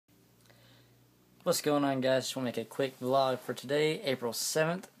What's going on, guys? Just want to make a quick vlog for today, April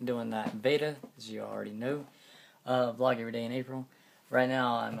 7th, doing that VEDA, as you already know. Vlog every day in April. Right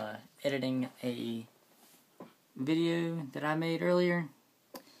now I'm editing a video that I made earlier.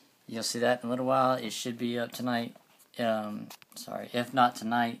 You'll see that in a little while. It should be up tonight. Sorry, if not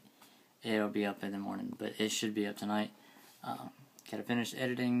tonight, it'll be up in the morning, but it should be up tonight. Gotta finish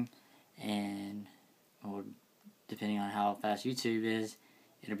editing, and or depending on how fast YouTube is,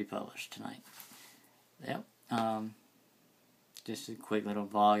 it'll be published tonight. Yep. Just a quick little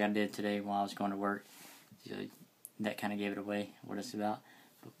vlog I did today while I was going to work. So that kind of gave it away what it's about.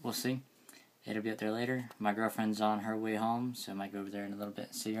 But we'll see. It'll be up there later. My girlfriend's on her way home, so I might go over there in a little bit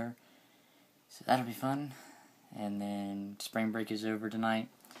and see her. So that'll be fun. And then spring break is over tonight.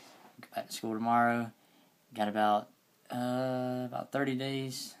 Go back to school tomorrow. Got about 30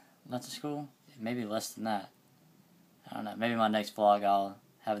 days left of school. Maybe less than that. I don't know. Maybe my next vlog I'll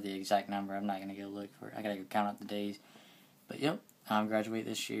have the exact number. I'm not going to go look for it. I got to go count up the days. But yep, I'm graduate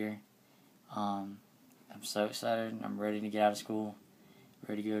this year. I'm so excited. I'm ready to get out of school.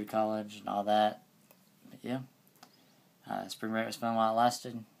 Ready to go to college and all that. But yeah, spring break was fun while it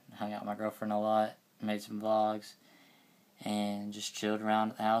lasted. Hung out with my girlfriend a lot. Made some vlogs. And just chilled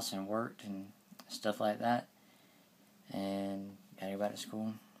around at the house and worked and stuff like that. And got to go back to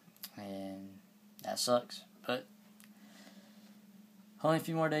school. And that sucks. But only a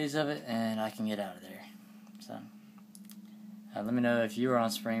few more days of it, and I can get out of there. So, let me know if you were on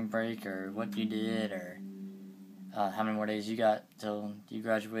spring break, or what you did, or how many more days you got till you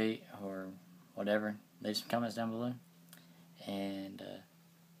graduate, or whatever. Leave some comments down below, and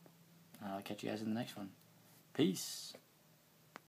I'll catch you guys in the next one. Peace.